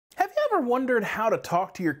ever wondered how to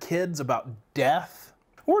talk to your kids about death?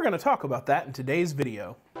 We're going to talk about that in today's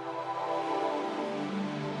video.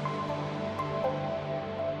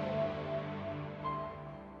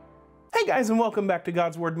 Hey guys, and welcome back to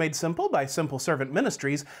God's Word Made Simple by Simple Servant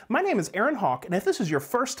Ministries. My name is Aaron Hawk, and if this is your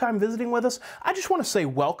first time visiting with us, I just want to say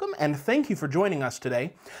welcome and thank you for joining us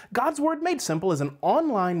today. God's Word Made Simple is an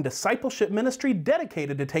online discipleship ministry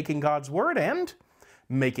dedicated to taking God's Word and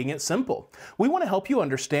making it simple. We want to help you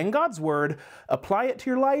understand God's Word, apply it to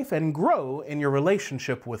your life, and grow in your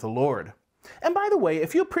relationship with the Lord. And by the way,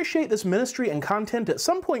 if you appreciate this ministry and content, at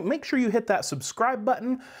some point make sure you hit that subscribe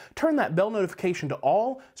button, turn that bell notification to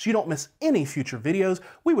all so you don't miss any future videos.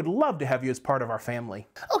 We would love to have you as part of our family.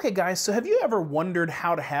 Okay guys, so have you ever wondered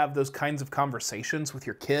how to have those kinds of conversations with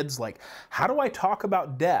your kids? Like, how do I talk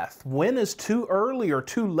about death? When is too early or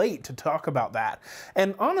too late to talk about that?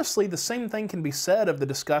 And honestly, the same thing can be said of the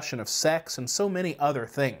discussion of sex and so many other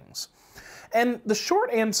things. And the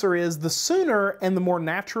short answer is the sooner and the more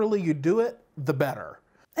naturally you do it, the better.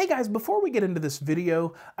 Hey guys, before we get into this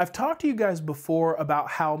video, I've talked to you guys before about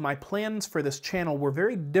how my plans for this channel were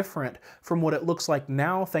very different from what it looks like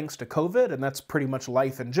now thanks to COVID, and that's pretty much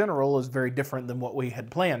life in general is very different than what we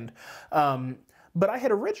had planned. But I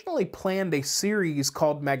had originally planned a series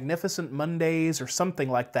called Magnificent Mondays or something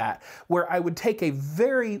like that, where I would take a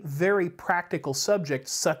very, very practical subject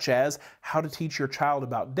such as how to teach your child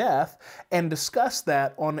about death and discuss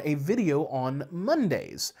that on a video on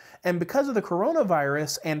Mondays. And because of the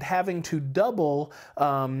coronavirus and having to double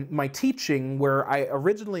my teaching, where I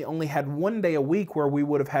originally only had one day a week where we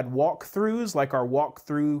would have had walkthroughs, like our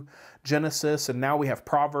walkthrough Genesis, and now we have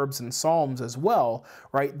Proverbs and Psalms as well,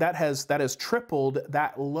 right? That has tripled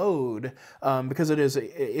that load because it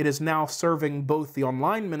is now serving both the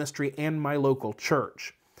online ministry and my local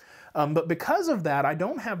church. But because of that, I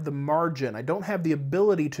don't have the margin, I don't have the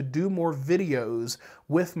ability to do more videos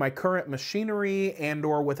with my current machinery and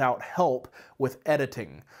or without help with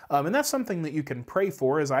editing. And that's something that you can pray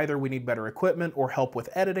for, is either we need better equipment or help with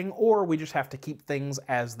editing, or we just have to keep things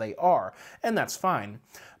as they are, and that's fine.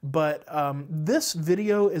 But this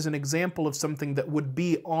video is an example of something that would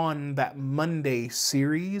be on that Monday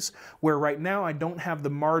series, where right now I don't have the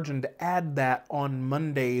margin to add that on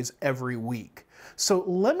Mondays every week. So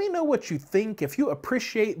let me know what you think. If you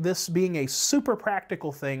appreciate this being a super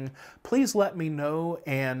practical thing, please let me know,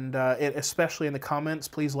 and especially in the comments,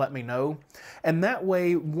 please let me know. And that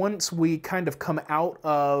way, once we kind of come out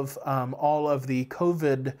of all of the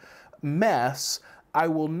COVID mess, I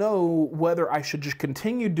will know whether I should just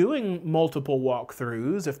continue doing multiple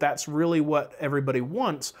walkthroughs, if that's really what everybody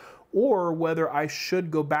wants, or whether I should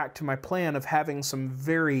go back to my plan of having some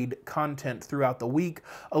varied content throughout the week,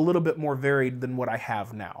 a little bit more varied than what I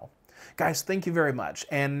have now. Guys, thank you very much,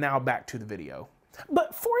 and now back to the video.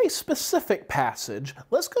 But for a specific passage,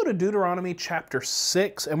 let's go to Deuteronomy chapter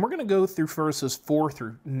 6, and we're going to go through verses 4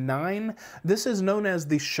 through 9. This is known as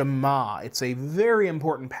the Shema. It's a very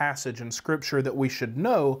important passage in Scripture that we should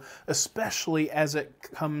know, especially as it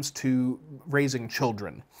comes to raising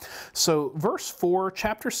children. So verse 4,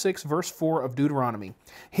 chapter 6, verse 4 of Deuteronomy.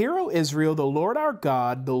 Hear, O Israel, the Lord our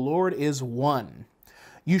God, the Lord is one.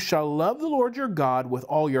 You shall love the Lord your God with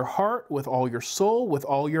all your heart, with all your soul, with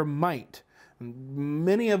all your might.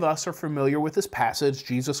 Many of us are familiar with this passage.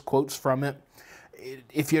 Jesus quotes from it.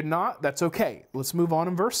 If you're not, that's okay. Let's move on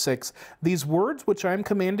in verse 6. These words which I am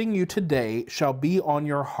commanding you today shall be on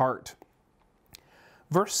your heart.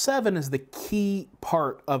 Verse 7 is the key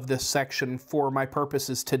part of this section for my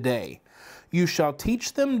purposes today. You shall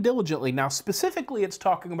teach them diligently. Now, specifically, it's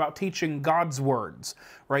talking about teaching God's words,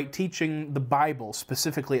 right? Teaching the Bible.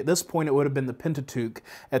 Specifically, at this point, it would have been the Pentateuch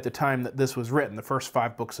at the time that this was written, the first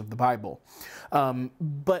 5 books of the Bible.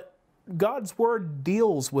 But God's word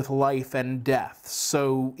deals with life and death.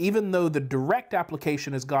 So even though the direct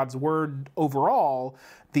application is God's word overall,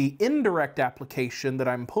 the indirect application that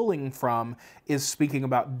I'm pulling from is speaking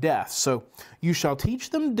about death. So you shall teach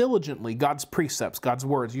them diligently, God's precepts, God's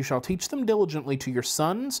words. You shall teach them diligently to your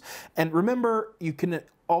sons. And remember, you can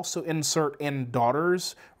also insert in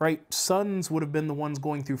daughters, right? Sons would have been the ones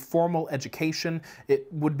going through formal education. It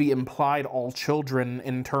would be implied all children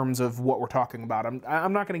in terms of what we're talking about.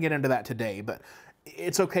 I'm not going to get into that today, but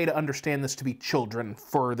it's okay to understand this to be children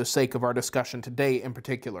for the sake of our discussion today in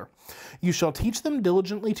particular. You shall teach them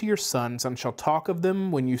diligently to your sons, and shall talk of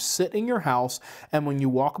them when you sit in your house, and when you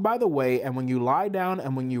walk by the way, and when you lie down,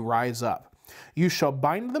 and when you rise up. You shall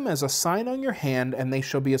bind them as a sign on your hand, and they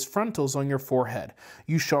shall be as frontals on your forehead.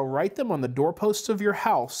 You shall write them on the doorposts of your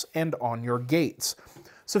house and on your gates.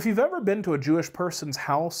 So if you've ever been to a Jewish person's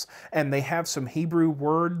house and they have some Hebrew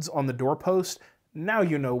words on the doorpost, Now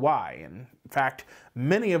you know why. In fact,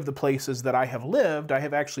 many of the places that I have lived, I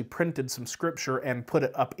have actually printed some scripture and put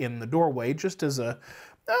it up in the doorway just as a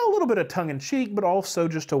little bit of tongue-in-cheek, but also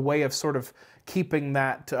just a way of sort of keeping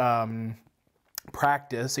that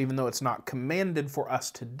practice, even though it's not commanded for us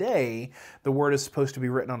today. The word is supposed to be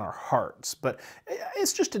written on our hearts, but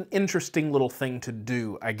it's just an interesting little thing to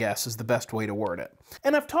do, I guess, is the best way to word it.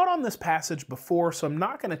 And I've taught on this passage before, so I'm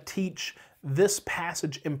not going to teach this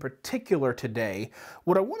passage in particular today.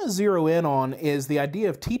 What I want to zero in on is the idea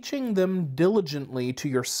of teaching them diligently to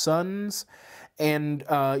your sons, and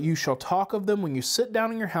you shall talk of them when you sit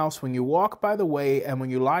down in your house, when you walk by the way, and when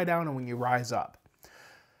you lie down, and when you rise up.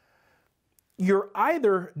 You're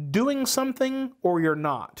either doing something or you're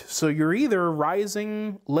not. So you're either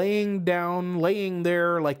rising, laying down, laying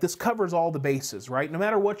there, like this covers all the bases, right? No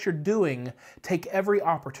matter what you're doing, take every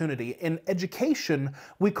opportunity. In education,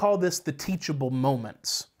 we call this the teachable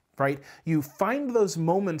moments, right? You find those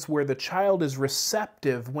moments where the child is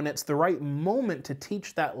receptive when it's the right moment to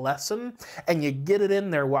teach that lesson, and you get it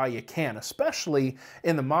in there while you can, especially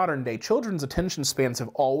in the modern day. Children's attention spans have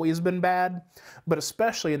always been bad, but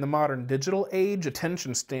especially in the modern digital age,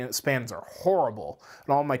 attention spans are horrible.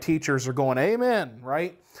 And all my teachers are going, amen,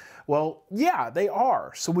 right? Well, yeah, they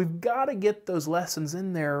are. So we've got to get those lessons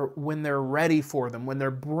in there when they're ready for them, when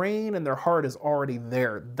their brain and their heart is already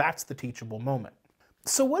there. That's the teachable moment.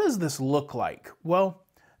 So what does this look like? Well,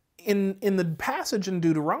 in the passage in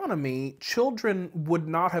Deuteronomy, children would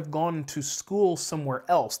not have gone to school somewhere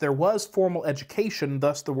else. There was formal education,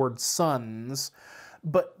 thus the word sons,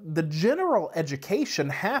 but the general education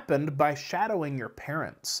happened by shadowing your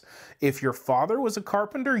parents. If your father was a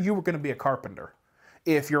carpenter, you were going to be a carpenter.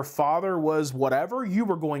 If your father was whatever, you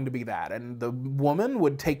were going to be that. And the woman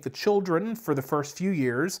would take the children for the first few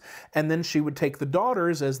years, and then she would take the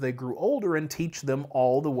daughters as they grew older and teach them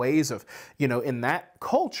all the ways of, in that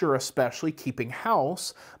culture especially, keeping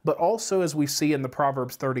house. But also, as we see in the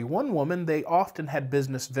Proverbs 31 woman, they often had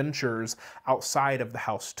business ventures outside of the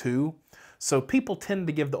house too. So people tend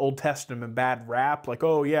to give the Old Testament a bad rap, like,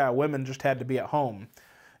 oh yeah, women just had to be at home.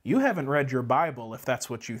 You haven't read your Bible if that's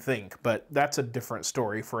what you think, but that's a different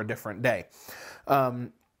story for a different day.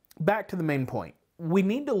 Back to the main point. We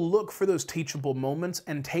need to look for those teachable moments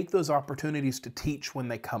and take those opportunities to teach when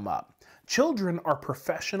they come up. Children are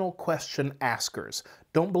professional question askers.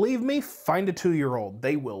 Don't believe me? Find a 2-year-old.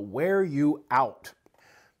 They will wear you out.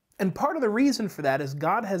 And part of the reason for that is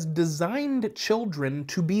God has designed children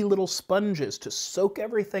to be little sponges, to soak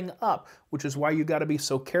everything up, which is why you got to be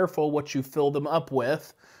so careful what you fill them up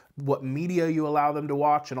with, what media you allow them to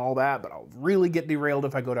watch and all that, but I'll really get derailed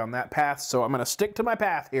if I go down that path, so I'm going to stick to my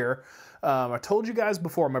path here. I told you guys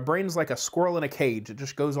before, my brain's like a squirrel in a cage. It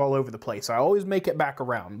just goes all over the place. I always make it back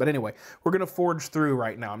around. But anyway, we're going to forge through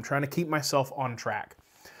right now. I'm trying to keep myself on track.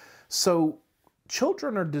 So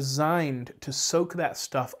children are designed to soak that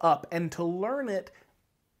stuff up and to learn it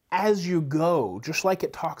as you go, just like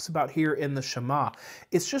it talks about here in the Shema.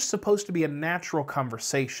 It's just supposed to be a natural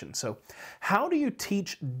conversation. So how do you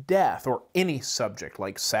teach death or any subject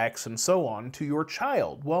like sex and so on to your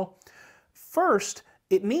child? Well, first,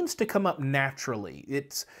 it needs to come up naturally.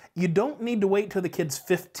 You don't need to wait till the kid's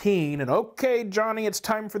 15 and, okay, Johnny, it's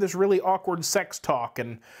time for this really awkward sex talk.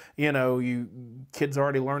 And, you kids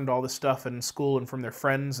already learned all this stuff in school and from their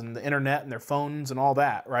friends and the internet and their phones and all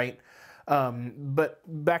that, right? But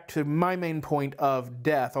back to my main point of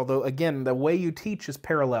death, although, again, the way you teach is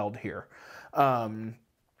paralleled here.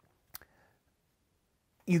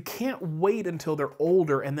 You can't wait until they're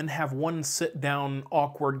older and then have one sit-down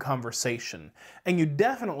awkward conversation. And you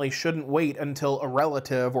definitely shouldn't wait until a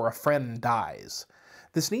relative or a friend dies.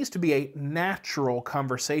 This needs to be a natural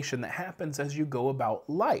conversation that happens as you go about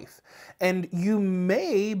life. And you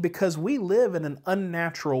may, because we live in an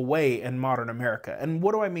unnatural way in modern America. And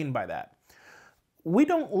what do I mean by that?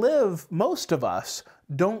 Most of us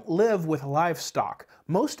don't live with livestock.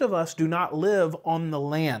 Most of us do not live on the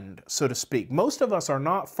land, so to speak. Most of us are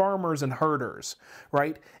not farmers and herders,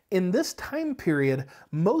 right? In this time period,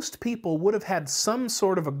 most people would have had some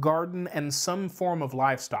sort of a garden and some form of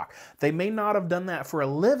livestock. They may not have done that for a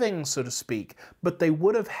living, so to speak, but they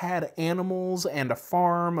would have had animals and a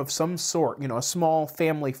farm of some sort, a small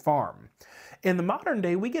family farm. In the modern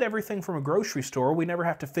day, we get everything from a grocery store. We never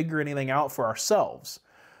have to figure anything out for ourselves.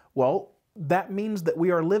 Well, that means that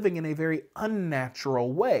we are living in a very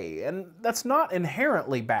unnatural way, and that's not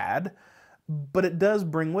inherently bad, but it does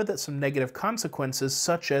bring with it some negative consequences,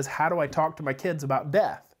 such as, how do I talk to my kids about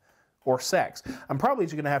death? or sex. I'm probably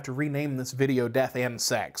just going to have to rename this video Death and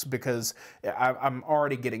Sex because I'm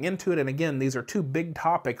already getting into it. And again, these are two big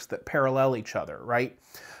topics that parallel each other, right?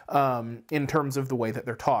 In terms of the way that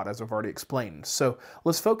they're taught, as I've already explained. So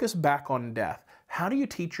let's focus back on death. How do you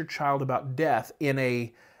teach your child about death in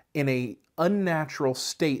a unnatural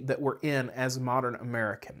state that we're in as modern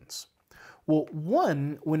Americans? Well,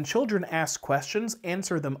 one, when children ask questions,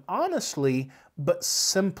 answer them honestly, but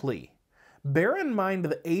simply. Bear in mind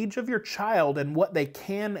the age of your child and what they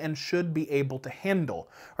can and should be able to handle,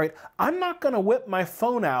 right? I'm not going to whip my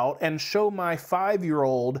phone out and show my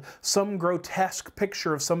 5-year-old some grotesque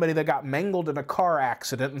picture of somebody that got mangled in a car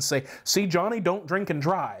accident and say, see, Johnny, don't drink and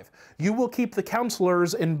drive. You will keep the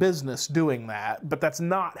counselors in business doing that, but that's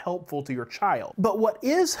not helpful to your child. But what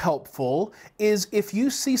is helpful is if you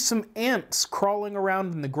see some ants crawling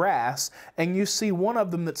around in the grass and you see one of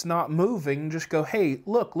them that's not moving, just go, hey,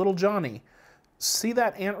 look, little Johnny, see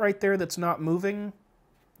that ant right there that's not moving?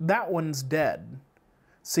 That one's dead.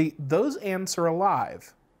 See, those ants are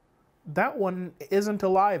alive. That one isn't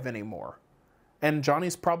alive anymore. And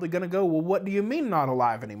Johnny's probably going to go, well, what do you mean not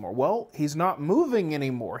alive anymore? Well, he's not moving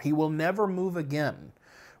anymore. He will never move again,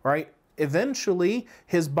 right? Eventually,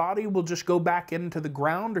 his body will just go back into the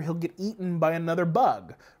ground or he'll get eaten by another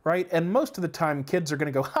bug, right? And most of the time, kids are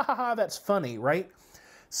going to go, ha ha ha, that's funny, right?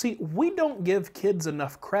 See, we don't give kids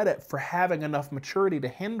enough credit for having enough maturity to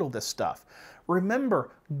handle this stuff.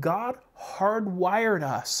 Remember, God hardwired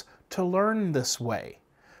us to learn this way,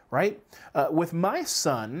 right? With my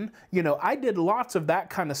son, you know, I did lots of that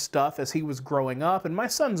kind of stuff as he was growing up, and my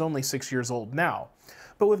son's only 6 years old now.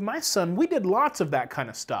 But with my son, we did lots of that kind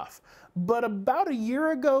of stuff. But about a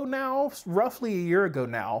year ago now, roughly a year ago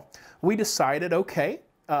now, we decided, okay,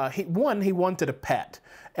 he wanted a pet.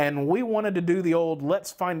 And we wanted to do the old,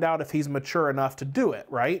 let's find out if he's mature enough to do it,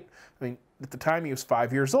 right? I mean, at the time he was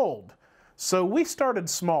 5 years old. So we started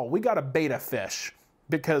small. We got a betta fish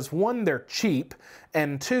because one, they're cheap,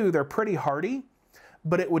 and two, they're pretty hardy.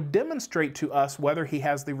 But it would demonstrate to us whether he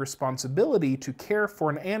has the responsibility to care for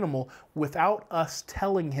an animal without us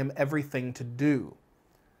telling him everything to do.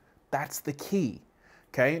 That's the key,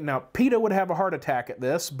 okay? Now, PETA would have a heart attack at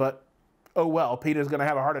this, but oh well, PETA's going to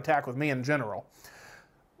have a heart attack with me in general.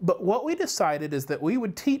 But what we decided is that we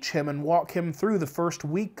would teach him and walk him through the first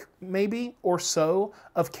week, maybe, or so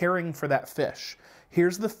of caring for that fish.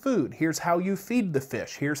 Here's the food. Here's how you feed the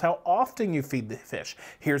fish. Here's how often you feed the fish.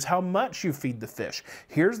 Here's how much you feed the fish.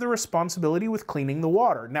 Here's the responsibility with cleaning the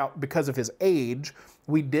water. Now, because of his age,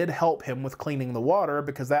 we did help him with cleaning the water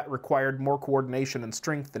because that required more coordination and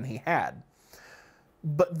strength than he had.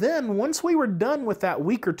 But then, once we were done with that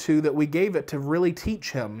week or two that we gave it to really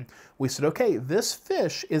teach him, we said, okay, this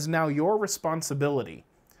fish is now your responsibility.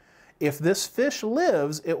 If this fish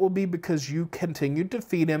lives, it will be because you continued to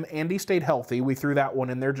feed him and he stayed healthy. We threw that one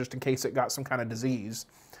in there just in case it got some kind of disease.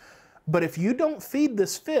 But if you don't feed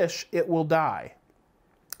this fish, it will die.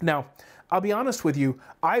 Now, I'll be honest with you,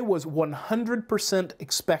 I was 100%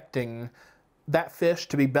 expecting that fish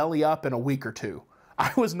to be belly up in a week or two.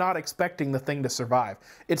 I was not expecting the thing to survive.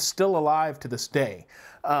 It's still alive to this day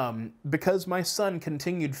because my son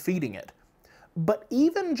continued feeding it. But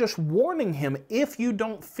even just warning him, if you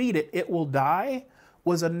don't feed it, it will die,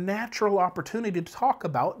 was a natural opportunity to talk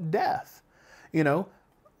about death. You know,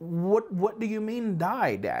 what do you mean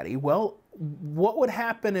die, Daddy? Well, what would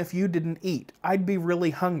happen if you didn't eat? I'd be really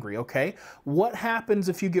hungry, okay? What happens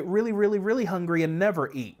if you get really, really, really hungry and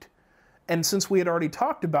never eat? And since we had already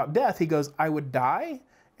talked about death, he goes, I would die?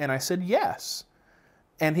 And I said, yes.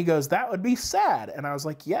 And he goes, that would be sad. And I was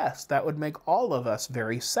like, yes, that would make all of us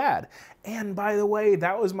very sad. And by the way,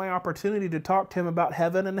 that was my opportunity to talk to him about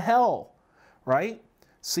heaven and hell, right?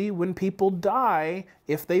 See, when people die,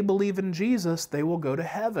 if they believe in Jesus, they will go to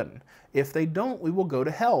heaven. If they don't, we will go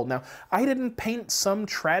to hell. Now, I didn't paint some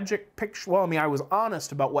tragic picture. Well, I mean, I was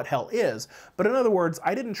honest about what hell is. But in other words,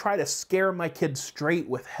 I didn't try to scare my kids straight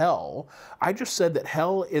with hell. I just said that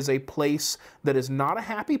hell is a place that is not a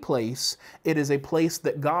happy place. It is a place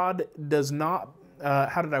that God does not,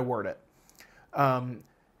 how did I word it?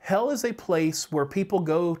 Hell is a place where people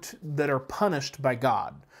go that are punished by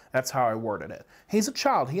God. That's how I worded it. He's a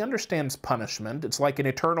child. He understands punishment. It's like an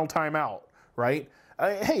eternal timeout, right?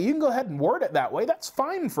 Hey, you can go ahead and word it that way. That's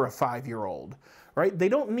fine for a 5-year-old, right? They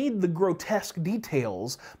don't need the grotesque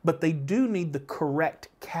details, but they do need the correct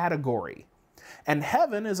category. And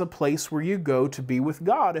heaven is a place where you go to be with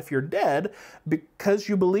God if you're dead because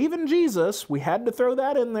you believe in Jesus. We had to throw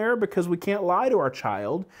that in there because we can't lie to our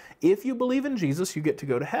child. If you believe in Jesus, you get to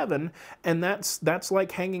go to heaven. And that's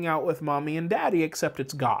like hanging out with mommy and daddy, except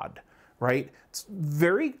it's God, right? It's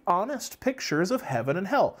very honest pictures of heaven and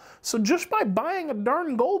hell. So just by buying a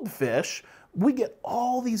darn goldfish, we get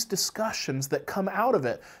all these discussions that come out of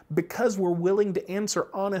it because we're willing to answer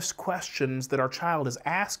honest questions that our child is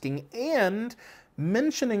asking, and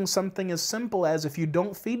mentioning something as simple as, if you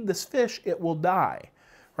don't feed this fish, it will die,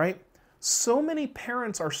 right? So many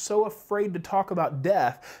parents are so afraid to talk about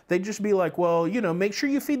death, they just be like, well, you know, make sure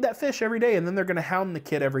you feed that fish every day, and then they're going to hound the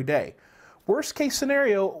kid every day. Worst case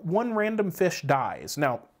scenario, one random fish dies.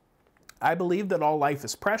 Now, I believe that all life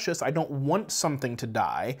is precious. I don't want something to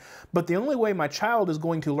die, but the only way my child is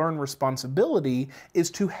going to learn responsibility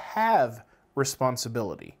is to have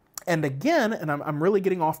responsibility. And again, and I'm really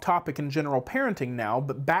getting off topic in general parenting now,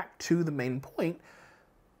 but back to the main point,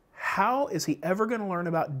 how is he ever going to learn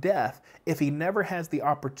about death if he never has the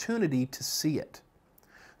opportunity to see it?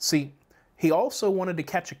 See, he also wanted to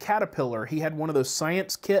catch a caterpillar. He had one of those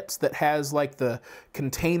science kits that has like the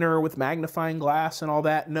container with magnifying glass and all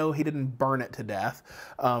that. No, he didn't burn it to death.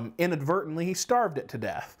 Inadvertently, he starved it to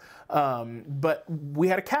death. But we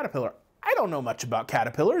had a caterpillar. I don't know much about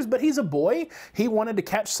caterpillars, but he's a boy. He wanted to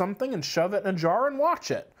catch something and shove it in a jar and watch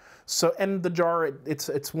it. So, and the jar,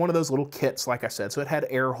 it's one of those little kits, like I said, so it had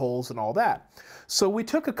air holes and all that. So we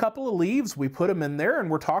took a couple of leaves, we put them in there, and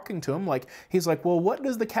we're talking to him, like, he's like, well, what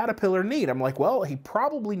does the caterpillar need? I'm like, well, he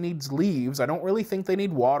probably needs leaves. I don't really think they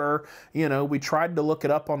need water. You know, we tried to look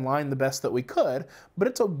it up online the best that we could, but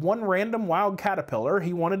it's one random wild caterpillar.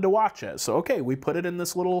 He wanted to watch it. So, okay, we put it in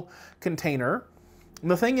this little container. And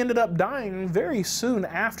the thing ended up dying very soon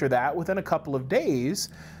after that, within a couple of days,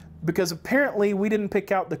 because apparently we didn't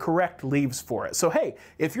pick out the correct leaves for it. So hey,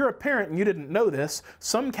 if you're a parent and you didn't know this,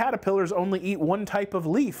 some caterpillars only eat one type of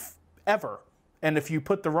leaf ever. And if you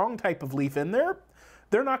put the wrong type of leaf in there,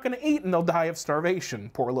 they're not going to eat and they'll die of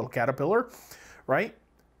starvation. Poor little caterpillar, right?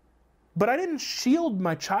 But I didn't shield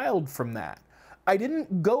my child from that. I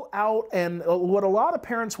didn't go out and, what a lot of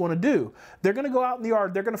parents want to do, they're going to go out in the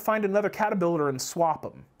yard, they're going to find another caterpillar and swap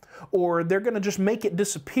them. Or they're going to just make it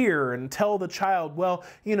disappear and tell the child, well,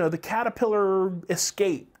 you know, the caterpillar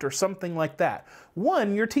escaped or something like that.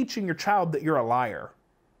 One, you're teaching your child that you're a liar.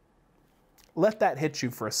 Let that hit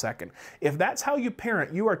you for a second. If that's how you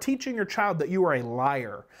parent, you are teaching your child that you are a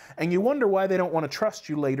liar. And you wonder why they don't want to trust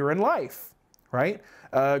you later in life, right?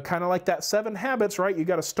 Kind of like that 7 habits, right? You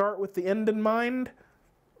got to start with the end in mind,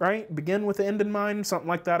 right? Begin with the end in mind, something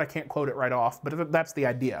like that. I can't quote it right off, but that's the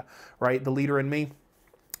idea, right? The leader in me.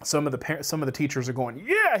 Some of the teachers are going,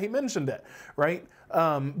 yeah, he mentioned it, right?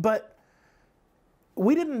 But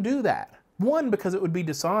we didn't do that. One, because it would be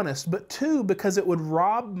dishonest, but two, because it would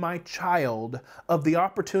rob my child of the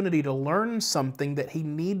opportunity to learn something that he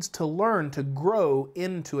needs to learn to grow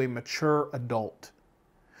into a mature adult.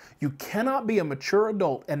 You cannot be a mature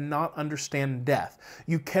adult and not understand death.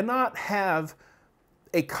 You cannot have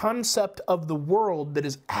a concept of the world that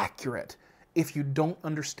is accurate if you don't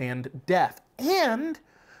understand death. And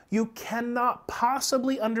you cannot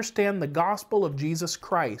possibly understand the gospel of Jesus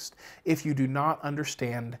Christ if you do not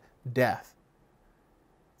understand death.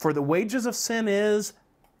 For the wages of sin is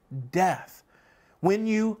death. When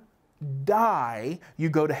you die, you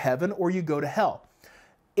go to heaven or you go to hell.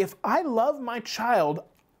 If I love my child,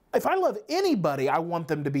 if I love anybody, I want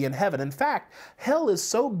them to be in heaven. In fact, hell is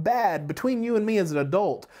so bad, between you and me as an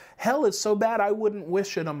adult, hell is so bad I wouldn't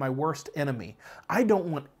wish it on my worst enemy. I don't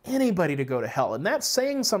want anybody to go to hell. And that's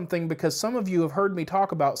saying something, because some of you have heard me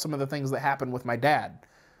talk about some of the things that happened with my dad.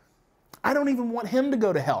 I don't even want him to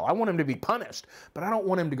go to hell. I want him to be punished, but I don't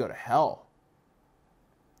want him to go to hell.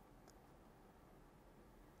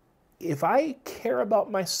 If I care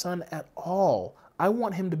about my son at all, I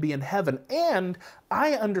want him to be in heaven, and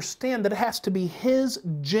I understand that it has to be his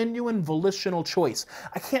genuine volitional choice.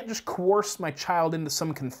 I can't just coerce my child into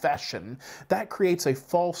some confession. That creates a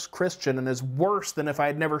false Christian and is worse than if I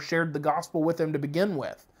had never shared the gospel with him to begin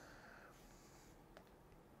with.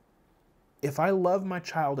 If I love my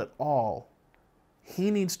child at all,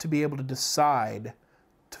 he needs to be able to decide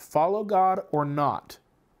to follow God or not,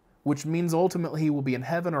 which means ultimately he will be in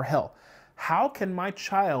heaven or hell. How can my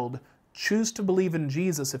child choose to believe in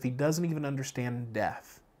Jesus if he doesn't even understand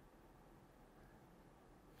death?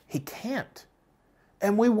 He can't.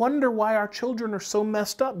 And we wonder why our children are so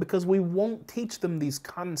messed up, because we won't teach them these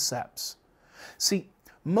concepts. See,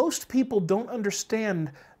 most people don't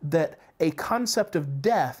understand that a concept of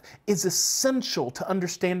death is essential to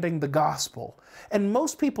understanding the gospel. And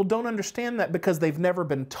most people don't understand that because they've never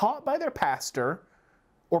been taught by their pastor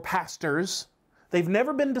or pastors. They've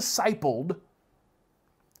never been discipled.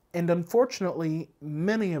 And unfortunately,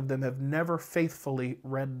 many of them have never faithfully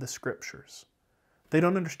read the scriptures. They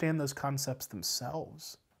don't understand those concepts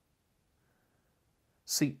themselves.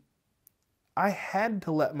 See, I had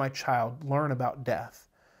to let my child learn about death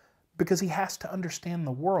because he has to understand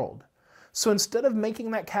the world. So instead of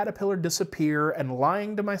making that caterpillar disappear and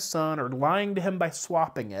lying to my son or lying to him by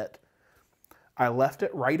swapping it, I left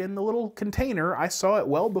it right in the little container. I saw it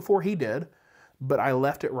well before he did, but I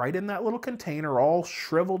left it right in that little container, all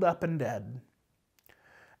shriveled up and dead.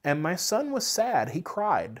 And my son was sad. He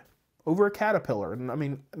cried over a caterpillar. And I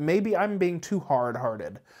mean, maybe I'm being too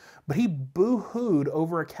hard-hearted, but he boo-hooed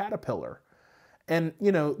over a caterpillar. And,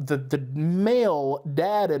 you know, the male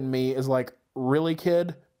dad in me is like, really,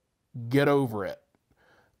 kid? Get over it.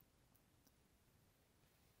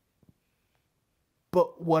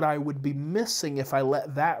 But what I would be missing if I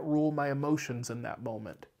let that rule my emotions in that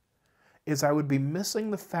moment is I would be missing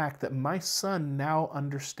the fact that my son now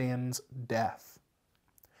understands death.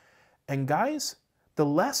 And guys, the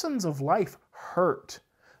lessons of life hurt.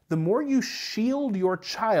 The more you shield your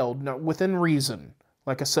child, now within reason,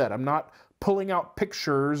 like I said, I'm not pulling out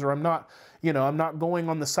pictures, or I'm not going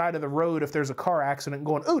on the side of the road if there's a car accident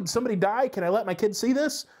going, oh, did somebody die? Can I let my kid see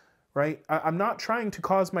this? Right? I'm not trying to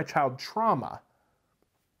cause my child trauma,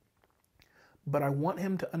 but I want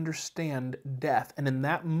him to understand death. And in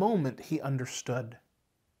that moment, he understood.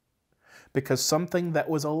 Because something that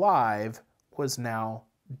was alive was now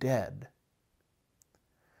dead.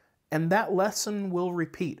 And that lesson will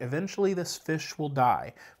repeat. Eventually, this fish will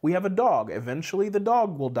die. We have a dog. Eventually, the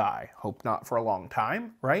dog will die. Hope not for a long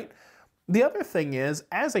time, right? The other thing is,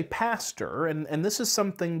 as a pastor, and this is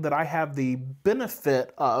something that I have the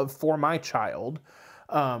benefit of for my child,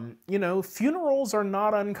 funerals are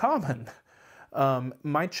not uncommon.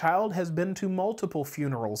 My child has been to multiple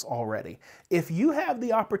funerals already. If you have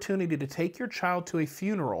the opportunity to take your child to a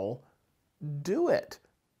funeral, do it.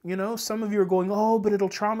 You know, some of you are going, oh, but it'll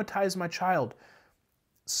traumatize my child.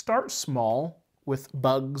 Start small with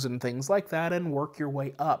bugs and things like that and work your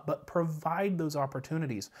way up, but provide those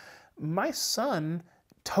opportunities. My son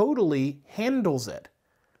totally handles it.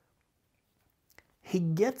 He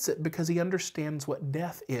gets it because he understands what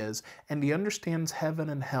death is, and he understands heaven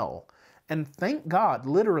and hell. And thank God,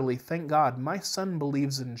 literally thank God, my son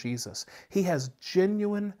believes in Jesus. He has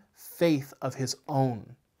genuine faith of his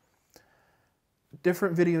own.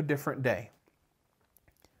 Different video, different day.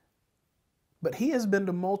 But he has been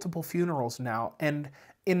to multiple funerals now, and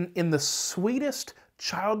in the sweetest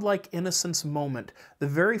childlike innocence moment, the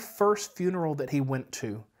very first funeral that he went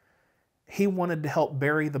to, he wanted to help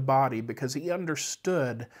bury the body because he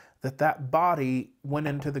understood that that body went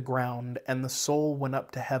into the ground and the soul went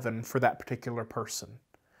up to heaven for that particular person.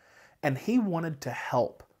 And he wanted to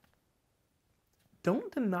help.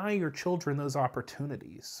 Don't deny your children those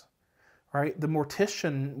opportunities. Right? The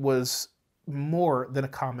mortician was more than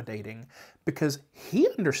accommodating because he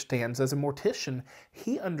understands, as a mortician,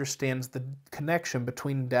 he understands the connection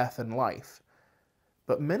between death and life.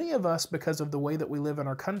 But many of us, because of the way that we live in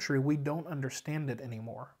our country, we don't understand it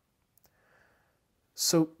anymore.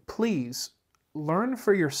 So please, learn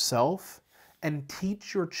for yourself and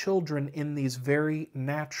teach your children in these very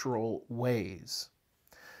natural ways.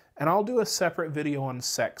 And I'll do a separate video on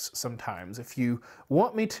sex sometimes. If you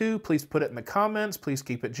want me to, please put it in the comments. Please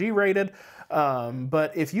keep it G-rated.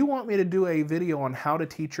 But if you want me to do a video on how to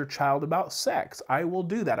teach your child about sex, I will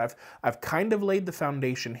do that. I've kind of laid the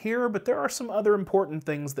foundation here, but there are some other important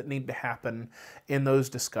things that need to happen in those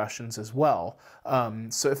discussions as well.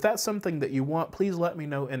 So if that's something that you want, please let me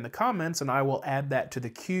know in the comments, and I will add that to the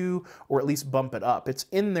queue, or at least bump it up. It's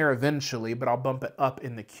in there eventually, but I'll bump it up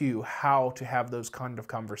in the queue, how to have those kind of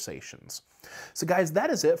conversations. So guys, that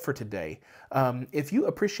is it for today. If you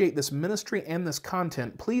appreciate this ministry and this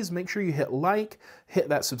content, please make sure you hit like, hit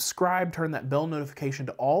that subscribe, turn that bell notification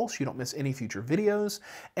to all so you don't miss any future videos.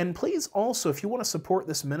 And please also, if you want to support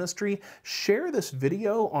this ministry, share this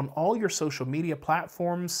video on all your social media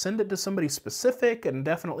platforms. Send it to somebody specific, and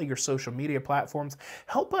definitely your social media platforms.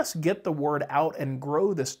 Help us get the word out and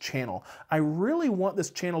grow this channel. I really want this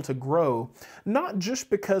channel to grow, not just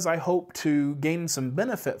because I hope to gain some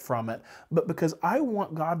benefit from it, but because I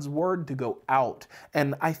want God's word to go out.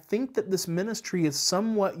 And I think that this ministry is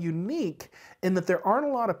somewhat unique in that there aren't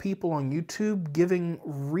a lot of people on YouTube giving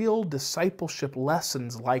real discipleship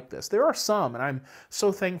lessons like this. There are some, and I'm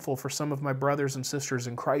so thankful for some of my brothers and sisters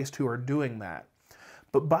in Christ who are doing that.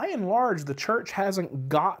 But by and large, the church hasn't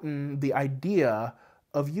gotten the idea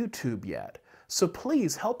of YouTube yet. So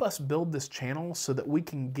please help us build this channel so that we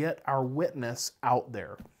can get our witness out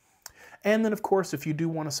there. And then, of course, if you do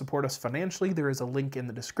want to support us financially, there is a link in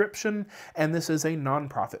the description. And this is a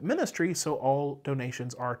nonprofit ministry, so all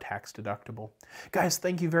donations are tax deductible. Guys,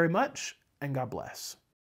 thank you very much, and God bless.